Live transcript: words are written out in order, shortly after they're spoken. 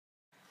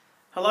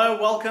Hello,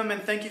 welcome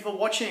and thank you for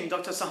watching.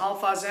 Dr. Sohial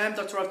Farzam,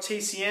 Doctor of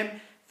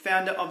TCM,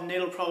 founder of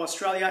Needle Pro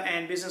Australia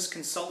and business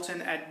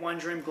consultant at One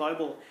Dream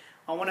Global.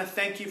 I want to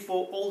thank you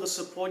for all the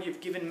support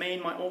you've given me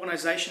and my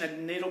organization at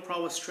Needle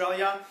Pro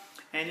Australia,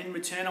 and in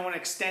return I want to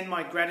extend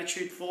my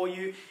gratitude for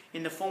you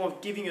in the form of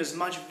giving you as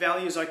much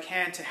value as I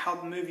can to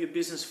help move your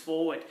business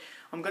forward.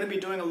 I'm going to be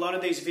doing a lot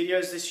of these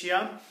videos this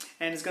year,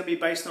 and it's going to be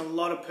based on a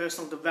lot of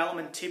personal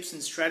development tips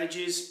and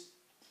strategies,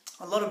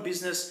 a lot of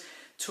business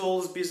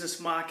tools, business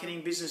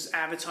marketing, business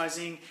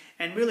advertising,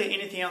 and really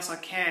anything else I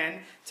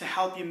can to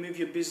help you move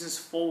your business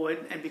forward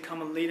and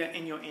become a leader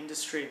in your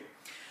industry.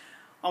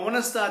 I want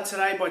to start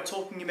today by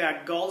talking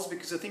about goals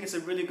because I think it's a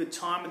really good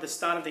time at the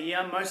start of the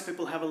year. Most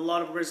people have a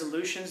lot of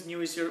resolutions, New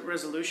Year's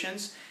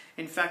resolutions.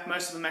 In fact,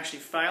 most of them actually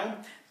fail.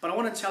 But I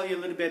want to tell you a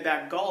little bit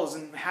about goals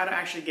and how to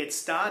actually get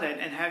started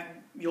and have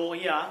your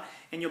year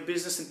and your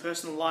business and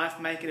personal life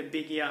make it a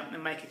big year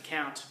and make it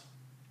count.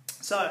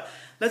 So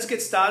let's get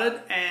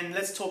started and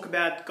let's talk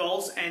about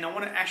goals, and I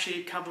want to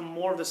actually cover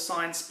more of the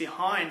science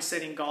behind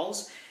setting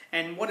goals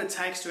and what it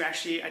takes to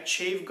actually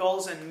achieve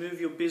goals and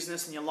move your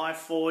business and your life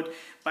forward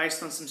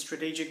based on some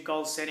strategic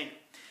goal setting.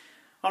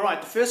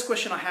 Alright, the first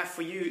question I have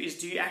for you is,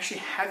 do you actually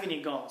have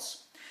any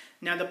goals?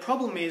 Now the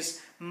problem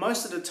is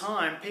most of the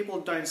time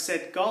people don't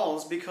set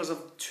goals because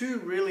of two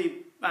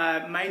really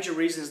major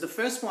reasons. The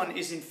first one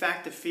is in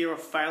fact the fear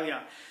of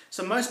failure.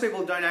 So most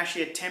people don't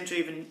actually attempt to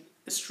even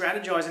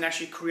strategize and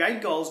actually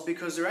create goals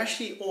because they're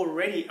actually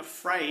already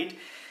afraid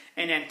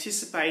and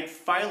anticipate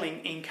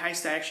failing in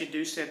case they actually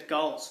do set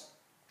goals.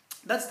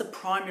 That's the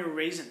primary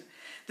reason.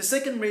 The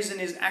second reason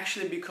is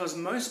actually because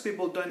most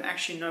people don't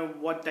actually know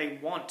what they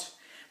want.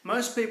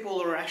 Most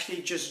people are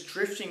actually just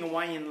drifting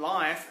away in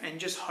life and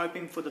just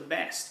hoping for the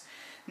best.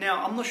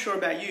 Now, I'm not sure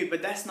about you,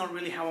 but that's not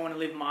really how I want to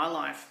live my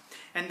life.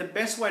 And the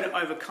best way to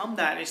overcome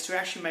that is to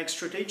actually make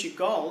strategic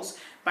goals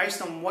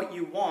based on what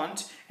you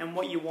want and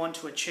what you want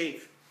to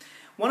achieve.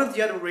 One of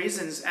the other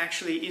reasons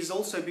actually is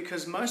also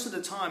because most of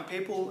the time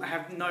people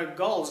have no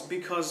goals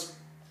because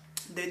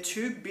they're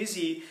too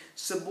busy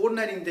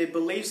subordinating their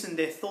beliefs and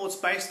their thoughts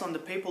based on the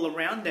people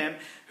around them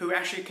who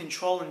actually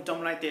control and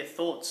dominate their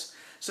thoughts.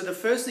 So the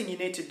first thing you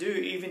need to do,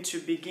 even to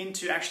begin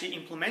to actually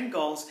implement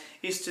goals,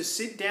 is to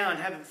sit down,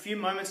 have a few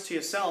moments to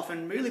yourself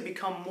and really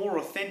become more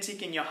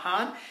authentic in your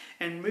heart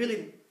and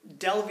really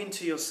delve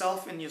into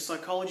yourself and your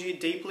psychology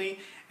deeply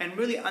and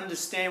really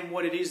understand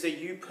what it is that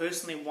you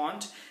personally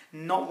want,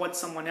 not what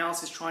someone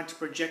else is trying to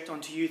project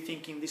onto you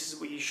thinking this is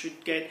what you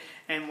should get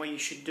and what you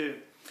should do.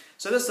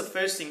 So that's the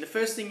first thing. The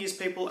first thing is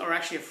people are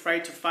actually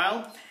afraid to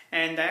fail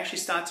and they actually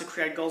start to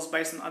create goals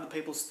based on other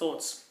people's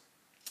thoughts.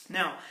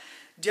 Now,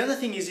 the other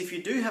thing is if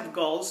you do have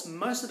goals,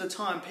 most of the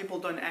time people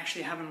don't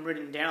actually have them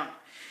written down.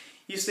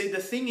 You see, the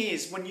thing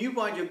is when you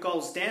write your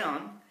goals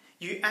down,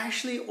 you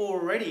actually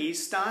already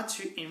start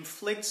to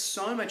inflict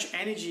so much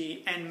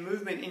energy and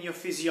movement in your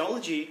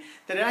physiology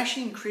that it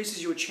actually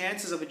increases your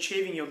chances of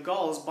achieving your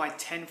goals by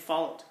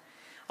tenfold.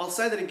 I'll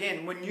say that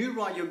again, when you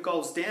write your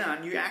goals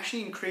down, you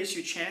actually increase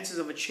your chances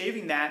of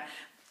achieving that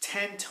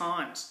 10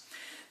 times.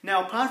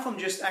 Now, apart from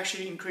just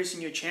actually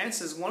increasing your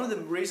chances, one of the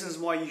reasons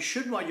why you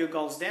should write your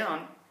goals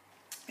down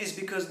is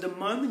because the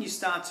moment you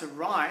start to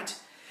write,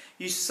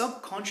 you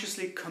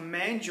subconsciously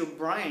command your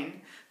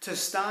brain to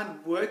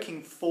start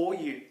working for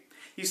you.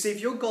 You see,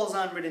 if your goals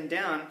aren't written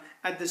down,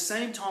 at the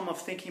same time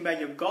of thinking about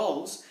your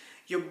goals,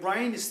 your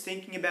brain is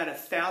thinking about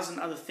 1,000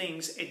 other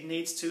things it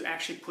needs to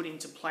actually put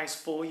into place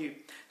for you.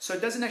 So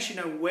it doesn't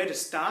actually know where to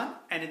start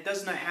and it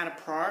doesn't know how to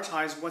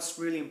prioritize what's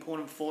really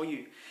important for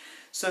you.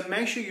 So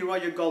make sure you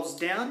write your goals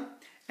down,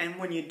 and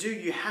when you do,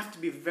 you have to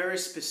be very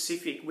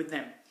specific with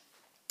them.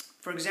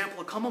 For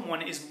example, a common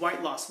one is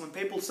weight loss. When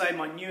people say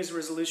my New Year's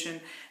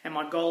resolution and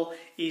my goal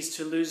is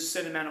to lose a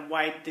certain amount of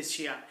weight this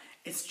year,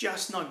 it's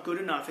just not good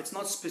enough. It's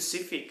not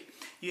specific.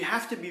 You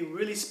have to be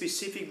really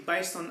specific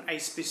based on a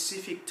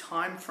specific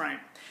time frame.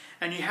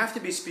 And you have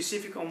to be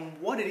specific on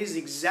what it is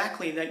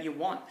exactly that you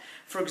want.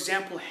 For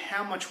example,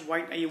 how much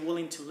weight are you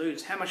willing to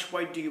lose? How much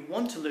weight do you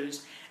want to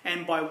lose?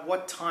 And by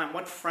what time,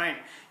 what frame?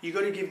 You've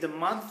got to give the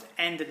month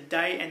and the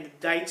day and the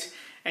date,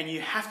 and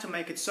you have to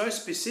make it so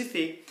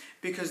specific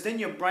because then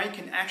your brain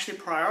can actually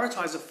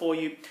prioritize it for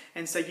you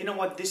and say, you know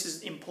what, this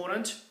is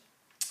important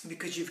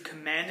because you've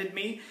commanded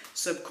me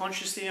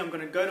subconsciously. I'm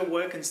going to go to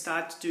work and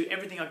start to do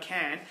everything I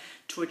can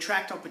to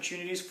attract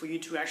opportunities for you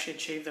to actually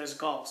achieve those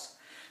goals.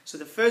 So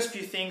the first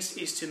few things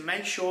is to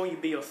make sure you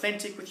be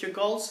authentic with your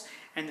goals,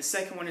 and the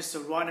second one is to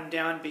write them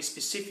down, be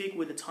specific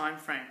with the time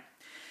frame.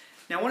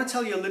 Now I want to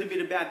tell you a little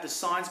bit about the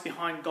science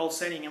behind goal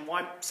setting and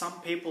why some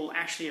people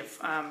actually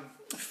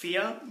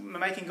fear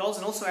making goals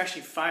and also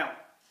actually fail.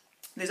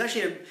 There's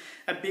actually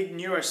a big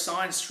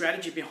neuroscience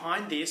strategy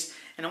behind this,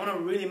 and I want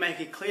to really make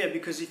it clear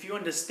because if you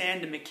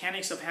understand the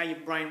mechanics of how your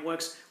brain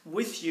works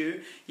with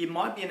you, you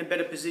might be in a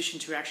better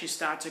position to actually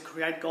start to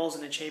create goals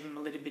and achieve them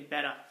a little bit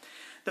better.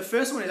 The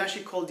first one is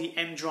actually called the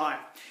M drive.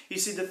 You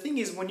see, the thing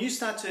is when you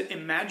start to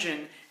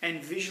imagine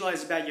and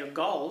visualize about your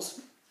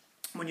goals,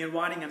 when you're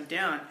writing them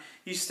down,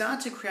 you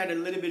start to create a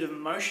little bit of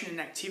motion and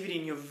activity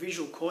in your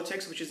visual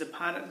cortex, which is the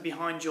part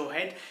behind your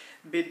head,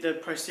 the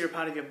posterior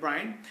part of your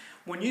brain.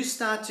 When you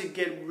start to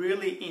get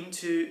really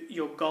into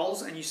your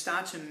goals and you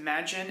start to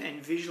imagine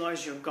and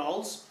visualize your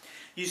goals,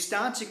 you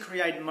start to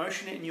create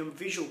motion in your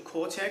visual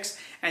cortex,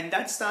 and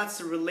that starts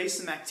to release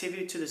some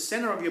activity to the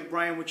center of your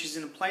brain, which is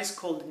in a place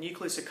called the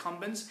nucleus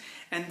accumbens,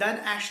 and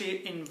that actually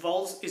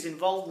is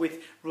involved with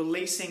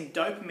releasing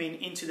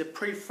dopamine into the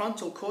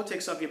prefrontal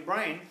cortex of your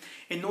brain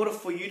in order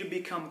for you to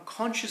become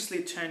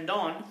consciously turned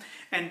on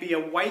and be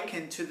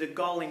awakened to the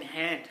goal in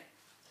hand.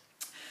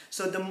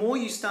 So the more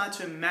you start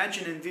to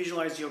imagine and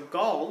visualize your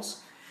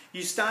goals,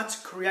 you start to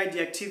create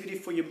the activity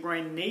for your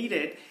brain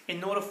needed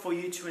in order for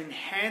you to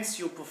enhance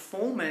your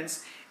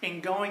performance in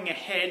going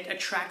ahead,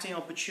 attracting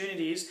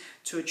opportunities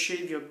to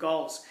achieve your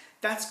goals.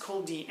 That's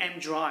called the M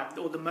drive,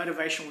 or the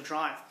motivational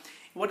drive.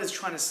 What it's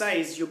trying to say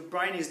is your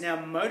brain is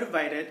now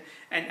motivated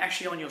and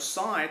actually on your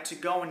side to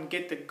go and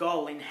get the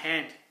goal in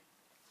hand.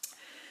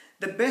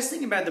 The best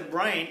thing about the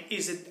brain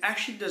is it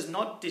actually does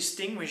not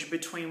distinguish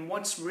between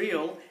what's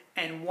real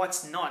and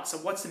what's not. So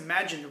what's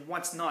imagined and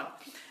what's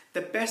not.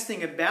 The best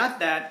thing about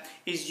that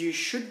is you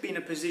should be in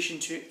a position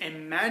to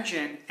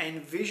imagine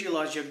and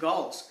visualize your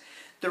goals.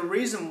 The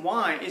reason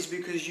why is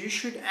because you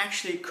should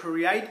actually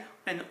create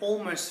an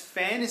almost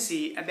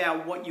fantasy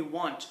about what you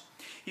want.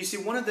 You see,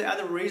 one of the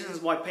other reasons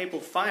why people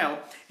fail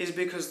is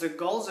because the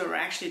goals are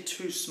actually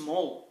too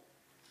small.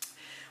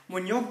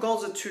 When your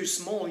goals are too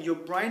small, your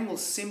brain will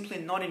simply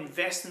not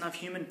invest enough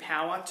human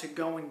power to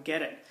go and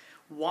get it.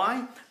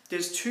 Why?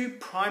 There's two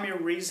primary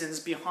reasons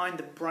behind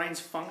the brain's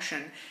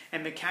function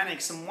and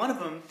mechanics, and one of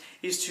them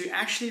is to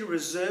actually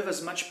reserve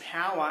as much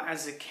power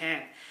as it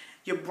can.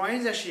 Your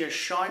brain is actually a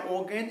shy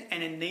organ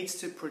and it needs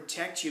to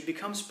protect you, it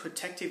becomes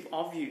protective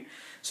of you.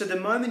 So the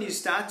moment you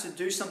start to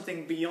do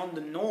something beyond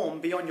the norm,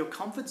 beyond your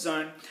comfort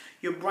zone,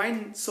 your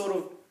brain sort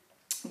of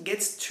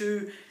gets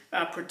too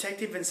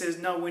protective and says,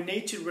 no, we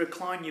need to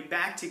recline you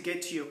back to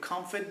get to your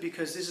comfort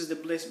because this is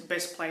the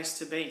best place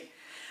to be.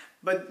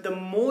 But the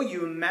more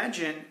you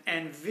imagine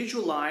and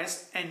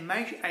visualize and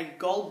make a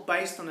goal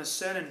based on a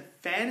certain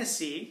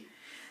fantasy,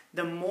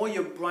 the more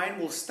your brain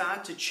will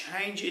start to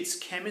change its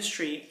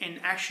chemistry and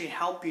actually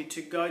help you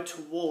to go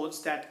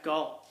towards that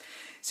goal.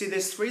 See,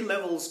 there's three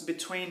levels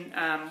between,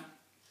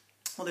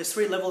 there's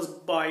three levels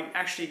by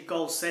actually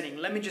goal setting.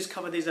 Let me just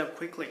cover these up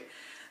quickly.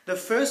 The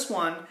first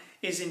one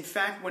is, in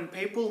fact, when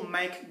people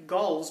make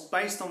goals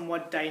based on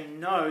what they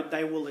know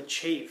they will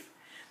achieve.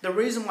 The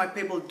reason why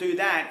people do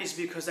that is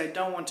because they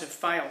don't want to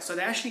fail. So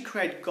they actually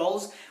create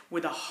goals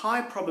with a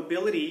high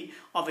probability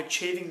of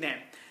achieving them.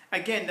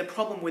 Again, the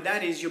problem with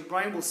that is your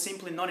brain will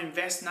simply not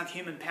invest enough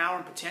human power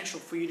and potential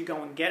for you to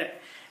go and get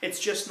it. It's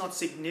just not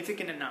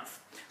significant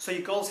enough. So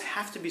your goals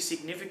have to be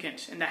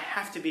significant and they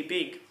have to be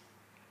big.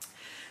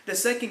 The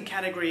second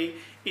category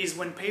is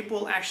when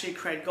people actually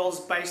create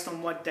goals based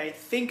on what they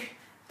think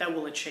they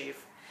will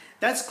achieve.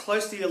 That's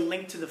closely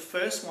linked to the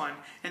first one,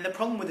 and the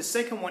problem with the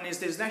second one is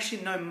there's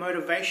actually no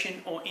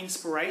motivation or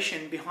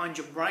inspiration behind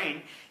your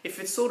brain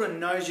if it sort of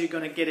knows you're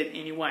going to get it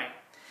anyway.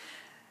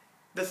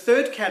 The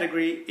third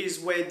category is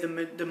where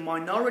the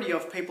minority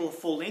of people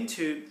fall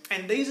into,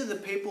 and these are the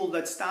people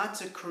that start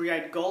to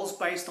create goals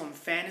based on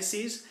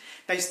fantasies.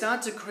 They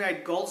start to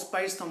create goals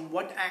based on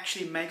what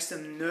actually makes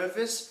them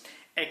nervous,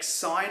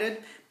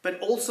 excited, but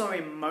also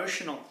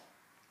emotional.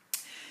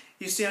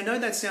 You see, I know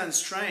that sounds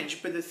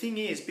strange, but the thing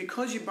is,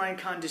 because your brain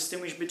can't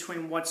distinguish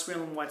between what's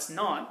real and what's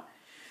not,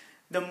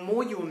 the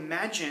more you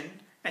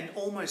imagine an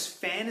almost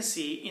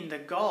fantasy in the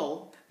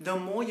goal, the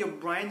more your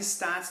brain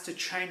starts to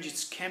change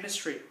its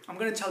chemistry. I'm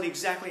going to tell you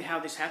exactly how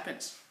this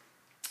happens.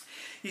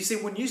 You see,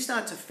 when you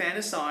start to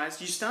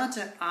fantasize, you start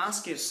to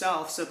ask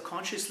yourself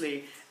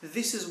subconsciously,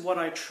 this is what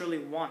I truly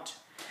want.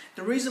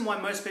 The reason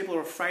why most people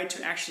are afraid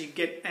to actually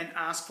get and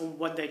ask for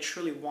what they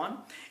truly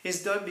want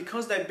is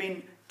because they've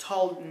been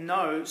told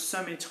no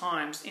so many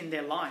times in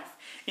their life.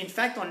 In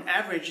fact, on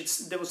average,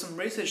 there was some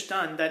research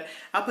done that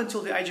up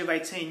until the age of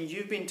 18,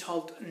 you've been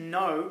told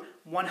no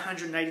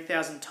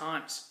 180,000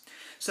 times.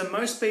 So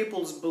most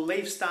people's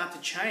beliefs start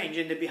to change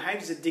and their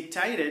behaviors are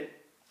dictated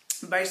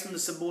based on the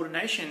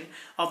subordination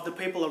of the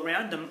people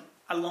around them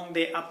along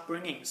their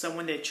upbringing. So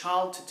when they're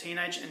child to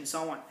teenage and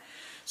so on.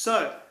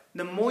 So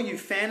the more you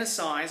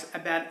fantasize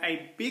about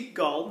a big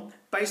goal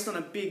based on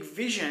a big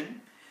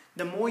vision,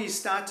 the more you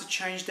start to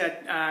change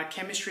that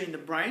chemistry in the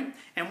brain.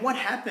 And what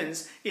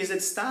happens is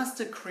it starts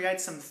to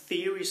create some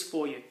theories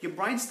for you. Your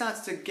brain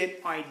starts to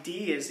get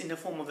ideas in the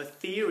form of a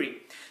theory.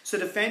 So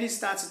the fantasy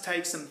starts to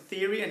take some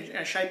theory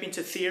and shape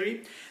into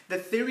theory. The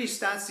theory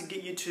starts to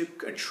get you to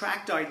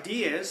attract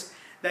ideas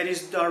that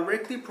is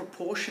directly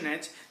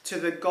proportionate to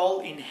the goal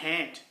in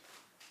hand.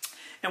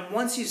 And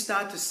once you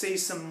start to see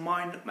some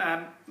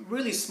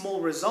really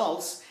small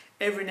results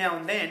every now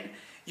and then,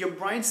 your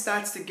brain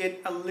starts to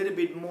get a little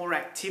bit more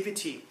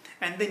activity,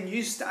 and then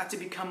you start to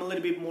become a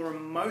little bit more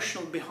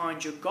emotional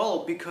behind your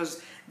goal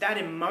because that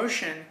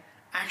emotion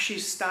actually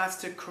starts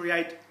to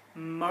create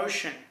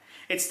motion.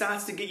 It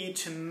starts to get you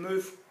to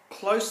move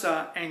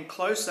closer and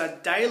closer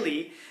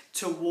daily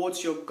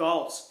towards your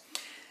goals.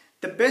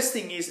 The best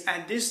thing is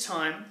at this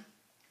time,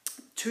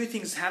 two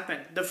things happen.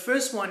 The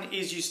first one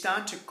is you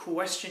start to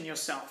question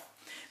yourself,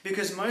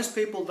 because most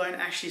people don't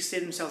actually see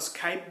themselves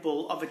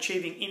capable of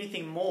achieving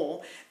anything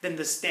more than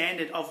the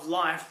standard of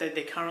life that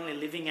they're currently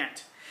living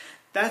at.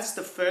 That's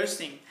the first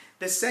thing.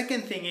 The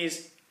second thing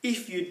is,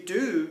 if you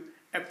do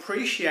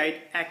appreciate,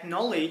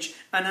 acknowledge,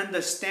 and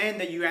understand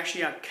that you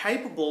actually are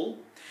capable,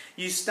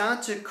 you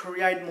start to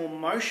create more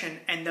motion,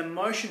 and the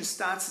motion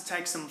starts to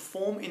take some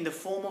form in the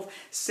form of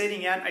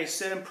setting out a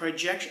certain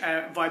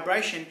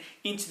vibration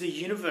into the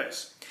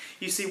universe.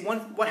 You see,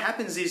 what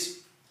happens is,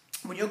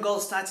 when your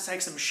goals start to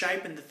take some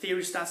shape and the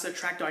theory starts to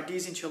attract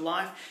ideas into your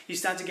life, you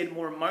start to get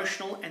more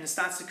emotional, and it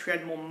starts to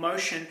create more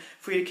motion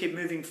for you to keep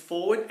moving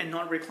forward and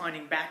not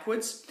reclining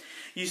backwards.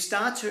 You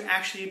start to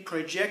actually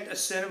project a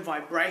certain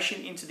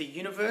vibration into the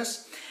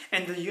universe,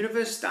 and the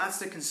universe starts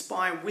to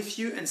conspire with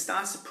you and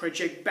starts to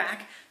project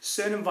back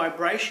certain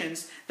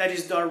vibrations that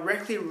is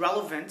directly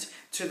relevant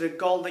to the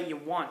goal that you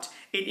want.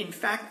 It in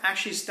fact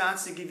actually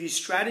starts to give you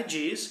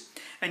strategies,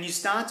 and you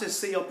start to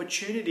see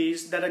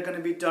opportunities that are going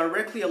to be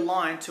directly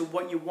aligned to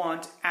what you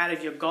want out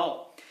of your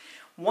goal.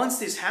 Once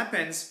this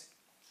happens,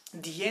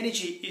 the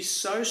energy is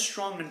so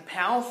strong and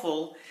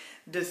powerful,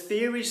 the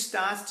theory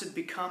starts to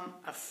become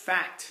a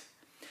fact.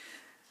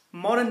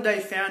 Modern day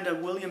founder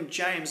William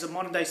James, the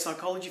modern day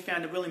psychology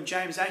founder William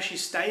James, actually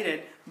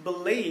stated,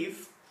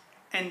 believe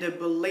and the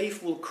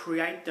belief will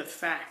create the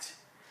fact.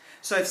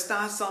 So it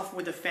starts off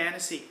with a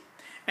fantasy,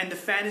 and the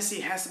fantasy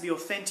has to be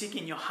authentic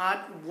in your heart,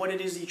 what it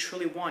is you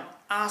truly want.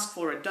 Ask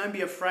for it, don't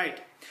be afraid.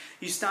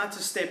 You start to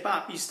step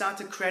up, you start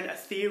to create a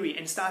theory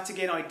and start to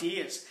get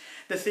ideas.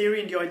 The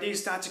theory and the ideas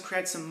start to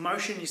create some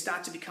motion, you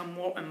start to become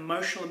more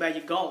emotional about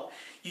your goal.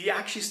 You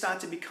actually start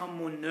to become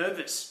more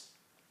nervous.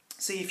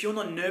 See, if you're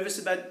not nervous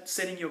about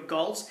setting your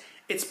goals,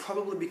 it's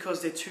probably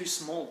because they're too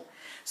small.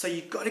 So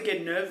you've got to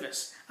get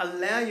nervous.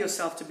 Allow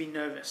yourself to be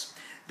nervous.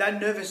 That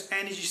nervous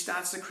energy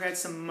starts to create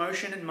some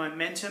motion and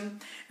momentum,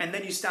 and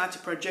then you start to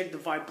project the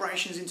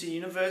vibrations into the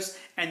universe,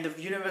 and the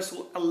universe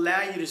will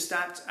allow you to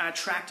start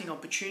attracting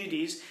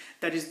opportunities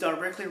that is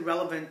directly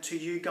relevant to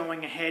you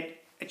going ahead,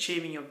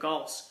 achieving your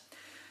goals.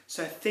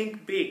 So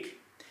think big,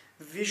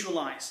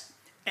 visualize,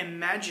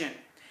 imagine,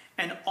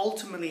 and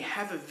ultimately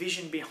have a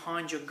vision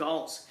behind your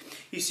goals.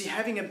 You see,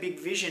 having a big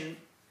vision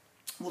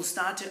will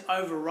start to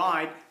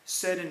override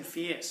certain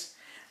fears.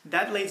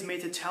 That leads me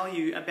to tell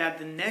you about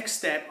the next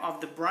step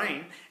of the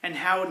brain and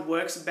how it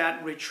works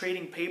about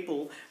retreating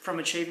people from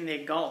achieving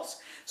their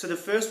goals. So the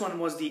first one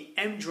was the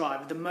M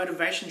drive, the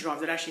motivation drive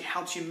that actually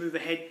helps you move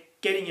ahead,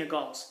 getting your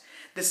goals.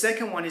 The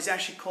second one is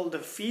actually called the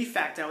fear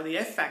factor, or the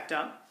F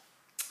factor.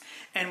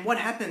 And what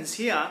happens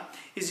here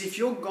is, if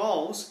your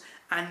goals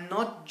are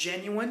not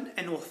genuine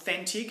and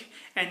authentic,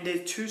 and they're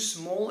too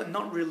small and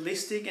not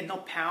realistic and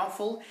not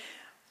powerful,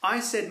 I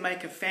said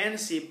make a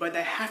fantasy, but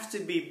they have to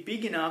be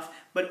big enough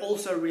but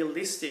also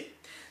realistic.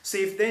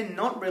 See, if they're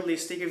not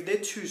realistic, if they're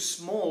too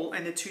small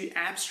and they're too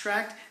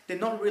abstract, they're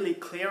not really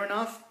clear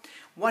enough,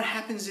 what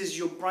happens is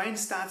your brain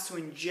starts to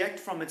inject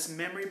from its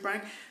memory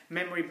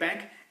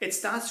bank, it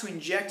starts to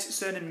inject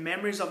certain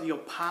memories of your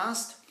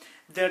past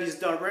that is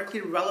directly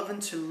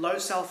relevant to low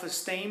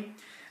self-esteem,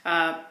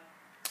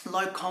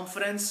 low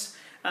confidence,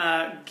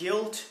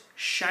 guilt,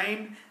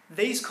 shame,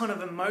 these kind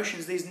of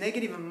emotions, these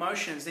negative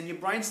emotions. Then your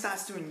brain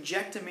starts to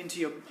inject them into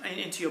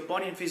your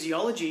body and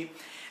physiology.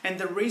 And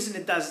the reason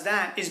it does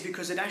that is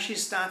because it actually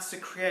starts to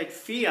create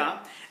fear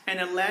and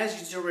allows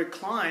you to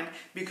recline,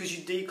 because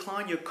you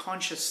decline your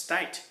conscious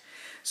state.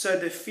 So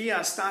the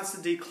fear starts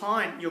to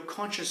decline your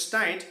conscious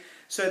state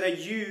so that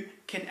you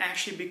can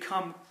actually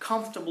become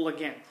comfortable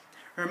again.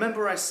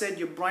 Remember, I said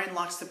your brain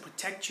likes to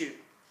protect you.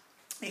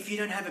 If you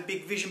don't have a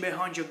big vision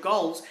behind your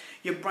goals,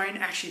 your brain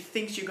actually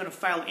thinks you're going to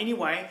fail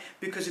anyway,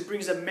 because it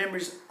brings up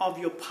memories of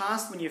your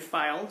past when you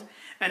failed,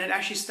 and it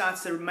actually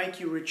starts to make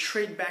you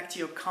retreat back to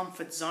your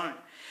comfort zone.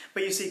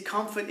 But you see,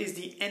 comfort is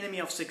the enemy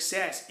of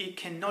success. It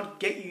cannot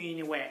get you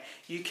anywhere.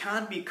 You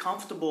can't be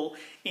comfortable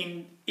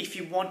if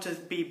you want to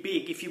be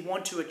big, if you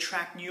want to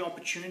attract new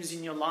opportunities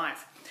in your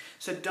life.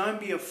 So don't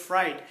be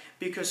afraid,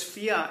 because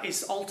fear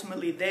is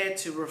ultimately there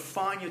to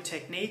refine your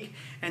technique,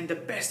 and the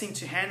best thing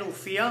to handle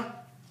fear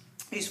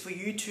is for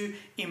you to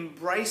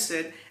embrace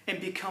it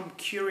and become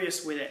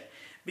curious with it.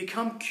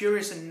 Become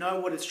curious and know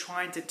what it's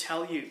trying to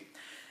tell you.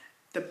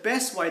 The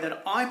best way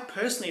that I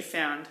personally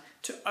found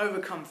to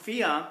overcome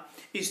fear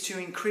is to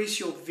increase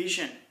your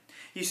vision.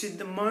 You see,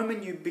 the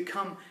moment you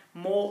become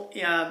more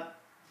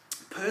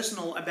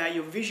personal about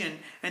your vision,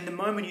 and the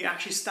moment you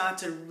actually start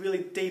to really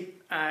dig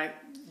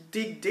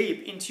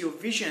deep into your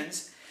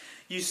visions,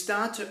 you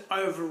start to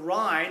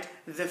override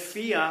the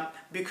fear,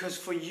 because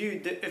for you,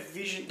 the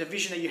vision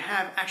that you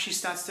have actually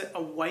starts to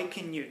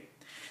awaken you.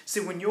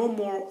 So when you're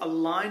more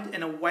aligned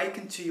and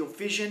awakened to your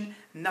vision,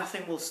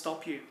 nothing will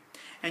stop you.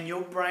 And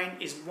your brain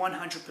is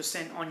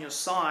 100% on your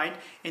side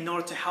in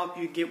order to help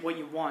you get what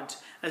you want,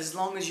 as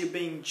long as you're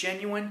being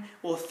genuine,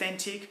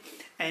 authentic,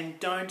 and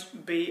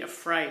don't be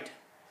afraid.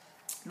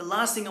 The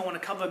last thing I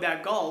want to cover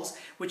about goals,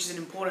 which is an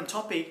important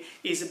topic,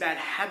 is about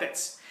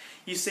habits.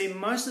 You see,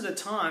 most of the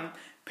time,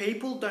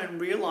 people don't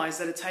realize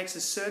that it takes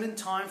a certain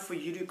time for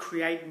you to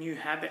create new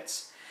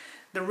habits.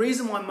 The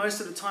reason why most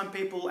of the time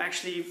people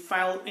actually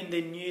fail in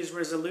their New Year's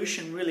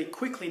resolution really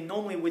quickly,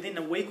 normally within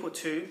a week or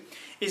two,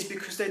 is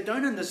because they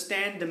don't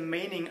understand the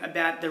meaning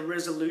about the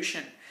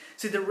resolution.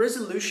 See, the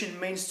resolution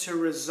means to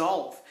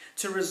resolve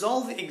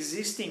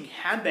existing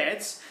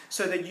habits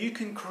so that you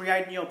can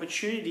create new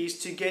opportunities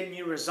to get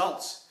new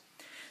results.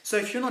 So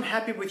if you're not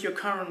happy with your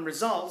current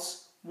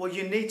results, well,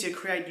 you need to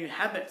create new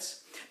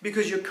habits,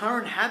 because your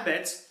current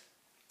habits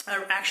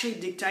are actually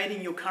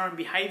dictating your current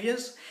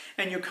behaviors,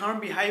 and your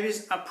current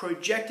behaviors are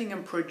projecting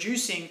and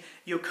producing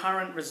your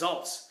current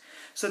results.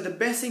 So the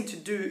best thing to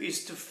do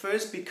is to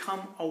first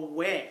become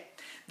aware.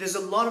 There's a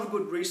lot of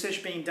good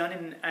research being done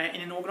in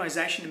an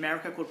organization in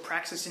America called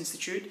Praxis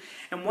Institute,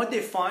 and what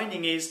they're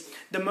finding is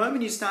the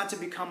moment you start to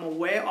become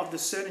aware of the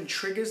certain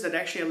triggers that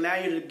actually allow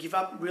you to give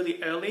up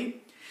really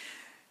early,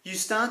 you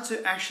start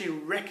to actually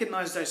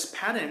recognize those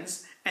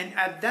patterns, and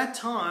at that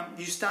time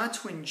you start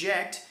to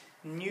inject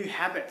new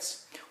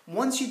habits.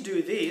 Once you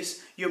do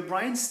this, your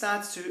brain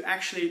starts to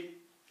actually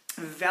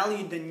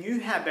value the new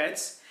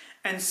habits,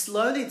 and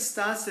slowly it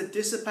starts to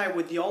dissipate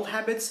with the old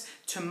habits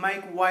to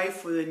make way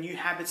for the new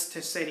habits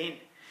to set in.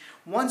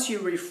 Once you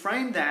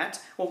reframe that,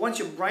 or once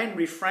your brain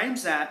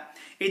reframes that,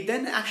 it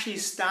then actually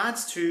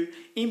starts to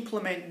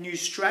implement new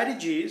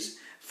strategies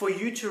for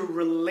you to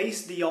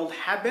release the old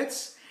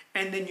habits,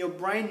 and then your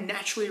brain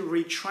naturally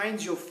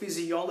retrains your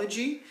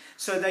physiology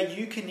so that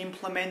you can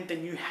implement the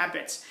new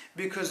habits,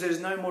 because there's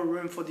no more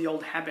room for the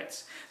old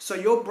habits. So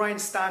your brain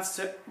starts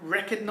to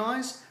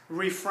recognize,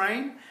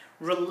 reframe,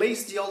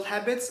 release the old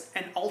habits,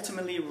 and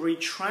ultimately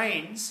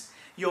retrains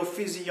your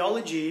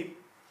physiology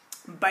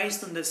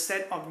based on the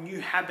set of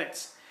new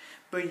habits.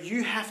 But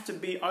you have to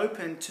be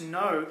open to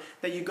know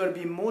that you've got to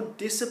be more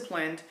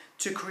disciplined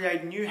to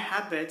create new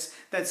habits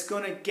that's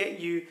going to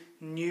get you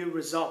new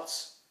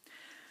results.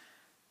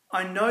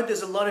 I know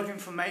there's a lot of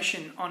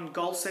information on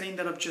goal setting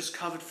that I've just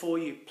covered for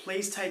you.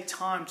 Please take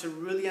time to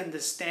really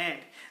understand.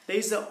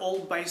 These are all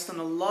based on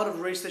a lot of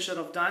research that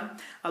I've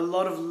done. A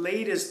lot of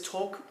leaders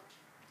talk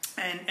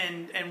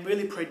and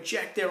really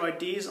project their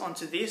ideas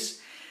onto this.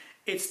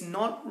 It's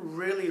not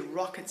really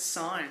rocket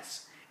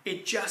science.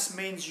 It just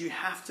means you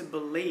have to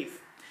believe.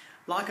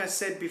 Like I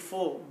said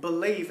before,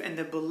 believe, and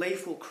the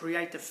belief will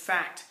create the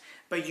fact.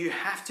 But you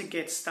have to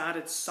get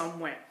started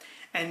somewhere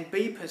and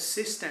be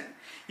persistent.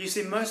 You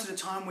see, most of the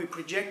time we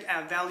project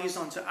our values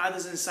onto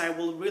others and say,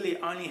 well, it really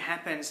only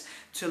happens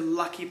to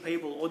lucky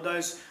people or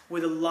those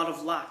with a lot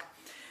of luck.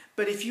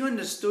 But if you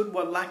understood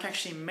what luck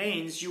actually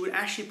means, you would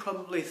actually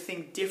probably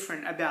think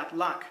different about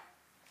luck.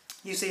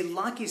 You see,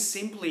 luck is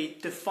simply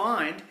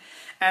defined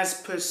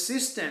as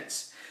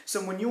persistence.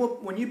 So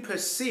when you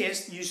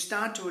persist, you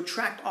start to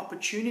attract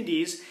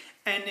opportunities,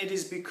 and it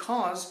is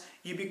because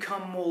you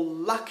become more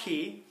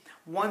lucky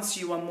once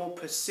you are more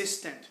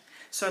persistent.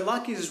 So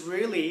luck is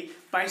really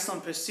based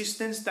on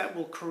persistence that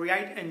will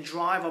create and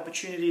drive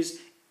opportunities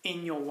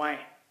in your way.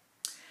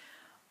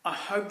 I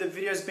hope the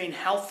video has been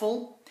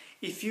helpful.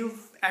 If you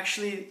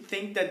actually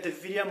think that the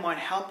video might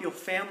help your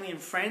family and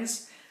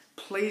friends,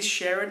 please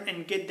share it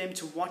and get them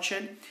to watch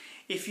it.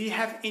 If you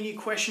have any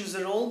questions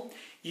at all,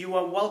 you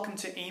are welcome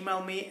to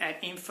email me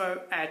at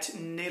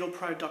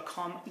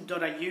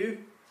info@needlepro.com.au,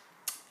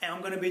 and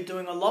I'm going to be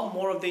doing a lot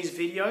more of these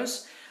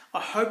videos. I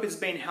hope it's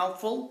been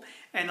helpful,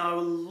 and I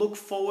will look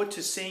forward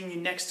to seeing you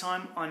next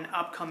time on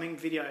upcoming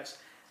videos.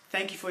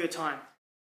 Thank you for your time.